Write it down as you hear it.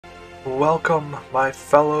Welcome, my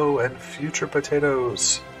fellow and future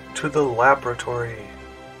potatoes, to the laboratory.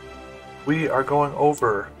 We are going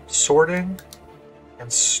over sorting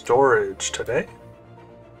and storage today.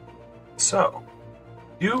 So,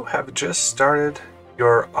 you have just started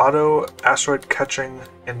your auto asteroid catching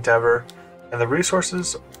endeavor, and the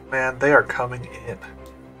resources, man, they are coming in.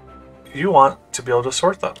 You want to be able to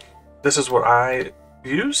sort them. This is what I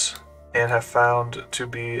use and have found to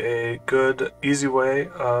be a good, easy way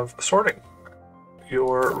of sorting.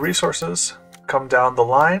 Your resources come down the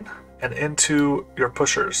line and into your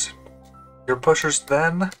pushers. Your pushers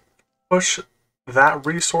then push that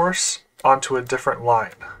resource onto a different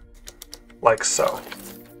line, like so.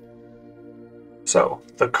 So,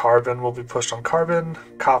 the carbon will be pushed on carbon,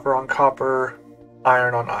 copper on copper,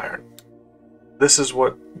 iron on iron. This is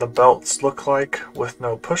what the belts look like with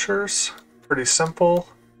no pushers. Pretty simple.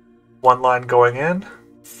 One line going in,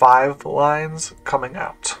 5 lines coming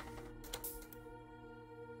out.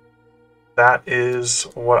 That is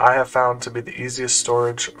what I have found to be the easiest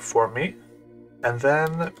storage for me. And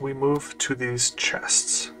then we move to these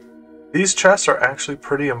chests. These chests are actually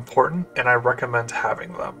pretty important, and I recommend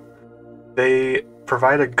having them. They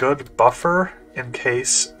provide a good buffer in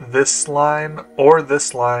case this line or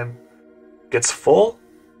this line gets full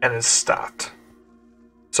and is stopped.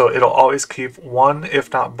 So it'll always keep one,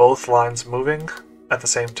 if not both lines moving at the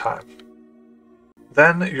same time.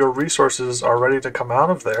 Then your resources are ready to come out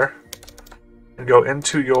of there and go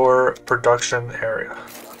into your production area.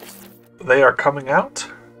 They are coming out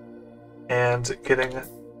and getting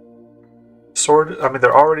sorted. I mean,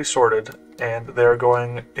 they're already sorted and they're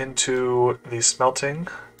going into the smelting.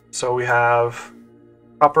 So we have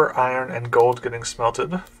copper, iron, and gold getting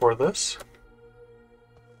smelted for this.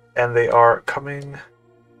 And they are coming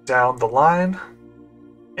down the line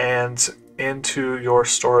and into your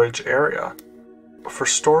storage area. For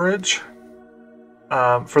storage,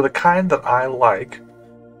 for the kind that I like,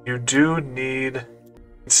 you do need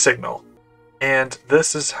signal, and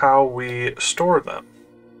this is how we store them.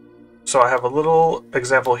 So I have a little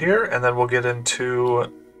example here, and then we'll get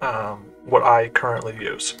into what I currently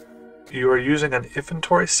use. You are using an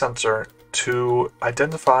inventory sensor to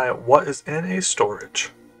identify what is in a storage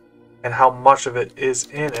and how much of it is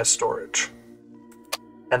in a storage.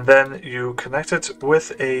 And then you connect it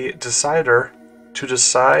with a decider to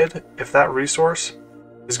decide if that resource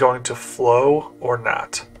is going to flow or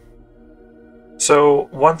not. So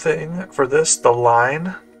one thing for this, the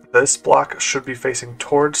line, this block should be facing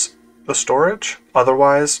towards the storage.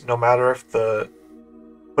 Otherwise, no matter if the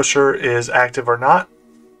pusher is active or not,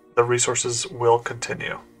 the resources will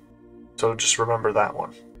continue. So just remember that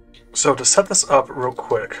one. So to set this up real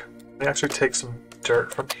quick, let me actually take some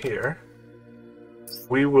dirt from here.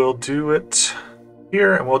 We will do it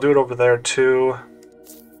here, and we'll do it over there too.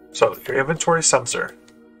 So your inventory sensor.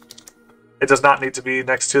 It does not need to be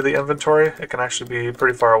next to the inventory. It can actually be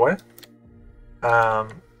pretty far away. So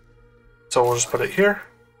we'll just put it here.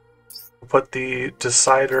 We'll put the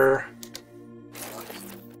decider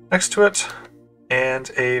next to it, and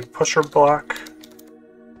a pusher block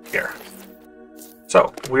here.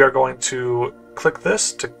 So we are going to click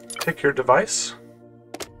this to pick your device,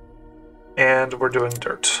 and we're doing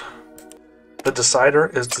dirt. The decider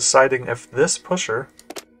is deciding if this pusher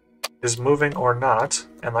is moving or not,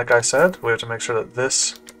 and like I said, we have to make sure that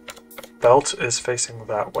this belt is facing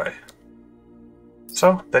that way.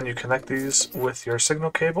 So then you connect these with your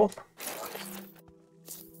signal cable,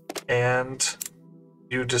 and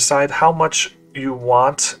you decide how much you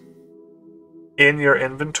want in your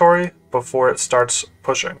inventory before it starts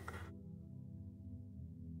pushing.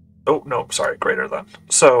 Oh, no, sorry, greater than.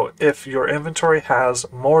 So if your inventory has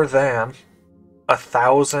more than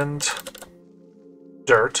 1,000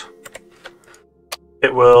 dirt,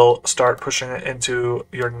 it will start pushing it into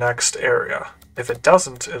your next area. If it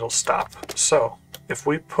doesn't, it'll stop. So if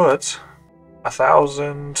we put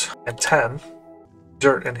 1,010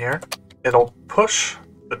 dirt in here, it'll push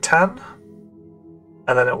the 10,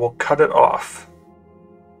 and then it will cut it off.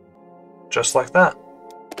 Just like that.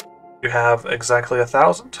 You have exactly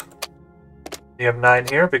 1,000. You have 9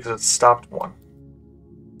 here because it stopped 1.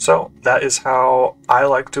 So that is how I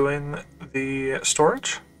like doing the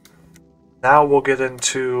storage. Now we'll get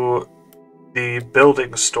into the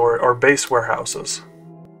building store or base warehouses.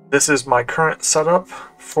 This is my current setup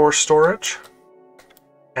for storage,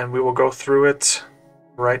 and we will go through it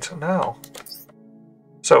right now.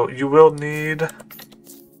 So you will need,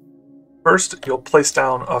 first you'll place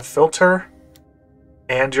down a filter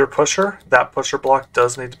and your pusher. That pusher block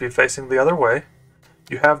does need to be facing the other way.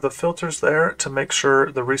 You have the filters there to make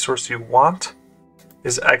sure the resource you want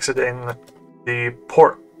is exiting the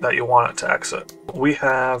port that you want it to exit. We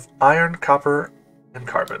have iron, copper, and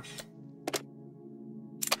carbon.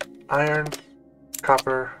 Iron,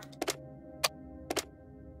 copper,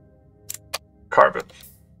 carbon.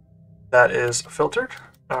 That is filtered.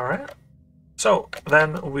 All right. So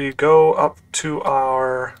then we go up to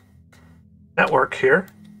our network here,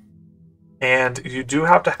 and you do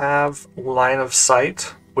have to have line of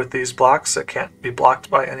sight with these blocks. It can't be blocked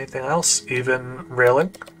by anything else, even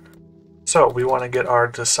railing. So we want to get our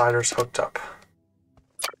deciders hooked up.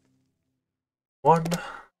 One,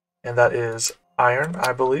 and that is iron,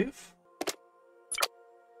 I believe.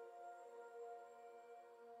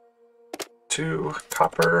 2,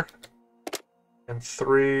 copper, and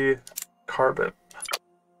 3, carbon.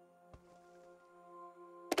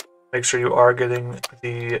 Make sure you are getting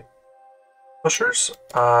the pushers.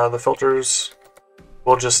 The filters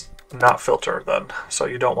will just not filter then, so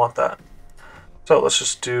you don't want that. So let's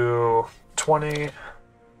just do 20,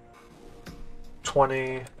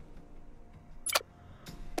 20,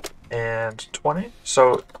 and 20.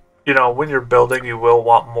 So, you know, when you're building, you will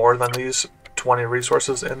want more than these 20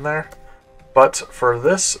 resources in there. But for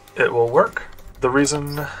this, it will work. The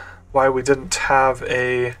reason why we didn't have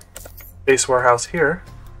a base warehouse here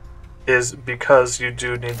is because you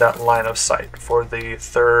do need that line of sight. For the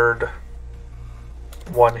third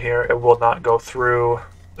one here, it will not go through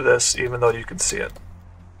this even though you can see it.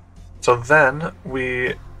 So then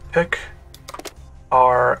we pick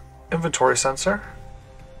our inventory sensor,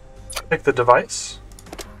 pick the device,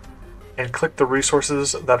 and click the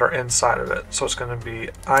resources that are inside of it. So it's going to be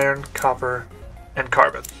iron, copper, and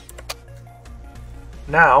carbon.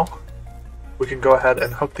 Now we can go ahead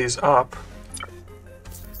and hook these up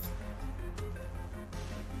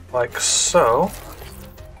like so.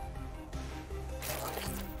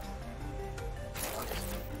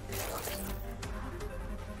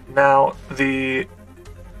 Now the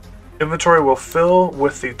inventory will fill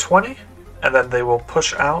with the 20, and then they will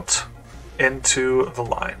push out into the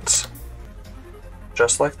lines.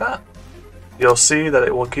 Just like that. You'll see that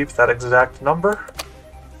it will keep that exact number,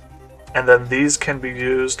 and then these can be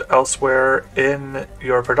used elsewhere in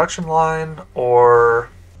your production line or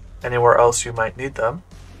anywhere else you might need them.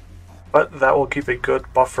 But that will keep a good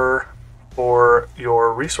buffer for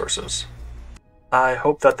your resources. I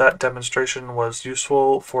hope that that demonstration was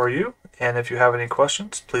useful for you, and if you have any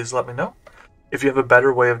questions, please let me know. If you have a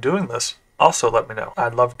better way of doing this, also let me know.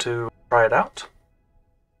 I'd love to try it out.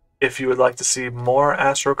 If you would like to see more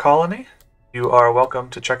Astro Colony, you are welcome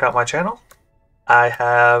to check out my channel. I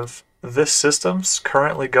have this systems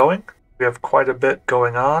currently going. We have quite a bit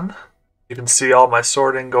going on. You can see all my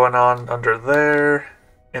sorting going on under there,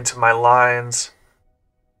 into my lines,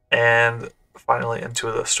 and finally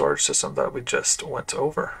into the storage system that we just went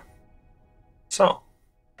over. So,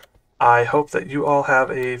 I hope that you all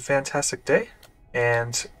have a fantastic day,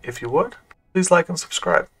 and if you would, please like and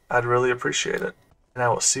subscribe. I'd really appreciate it, and I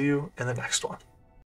will see you in the next one.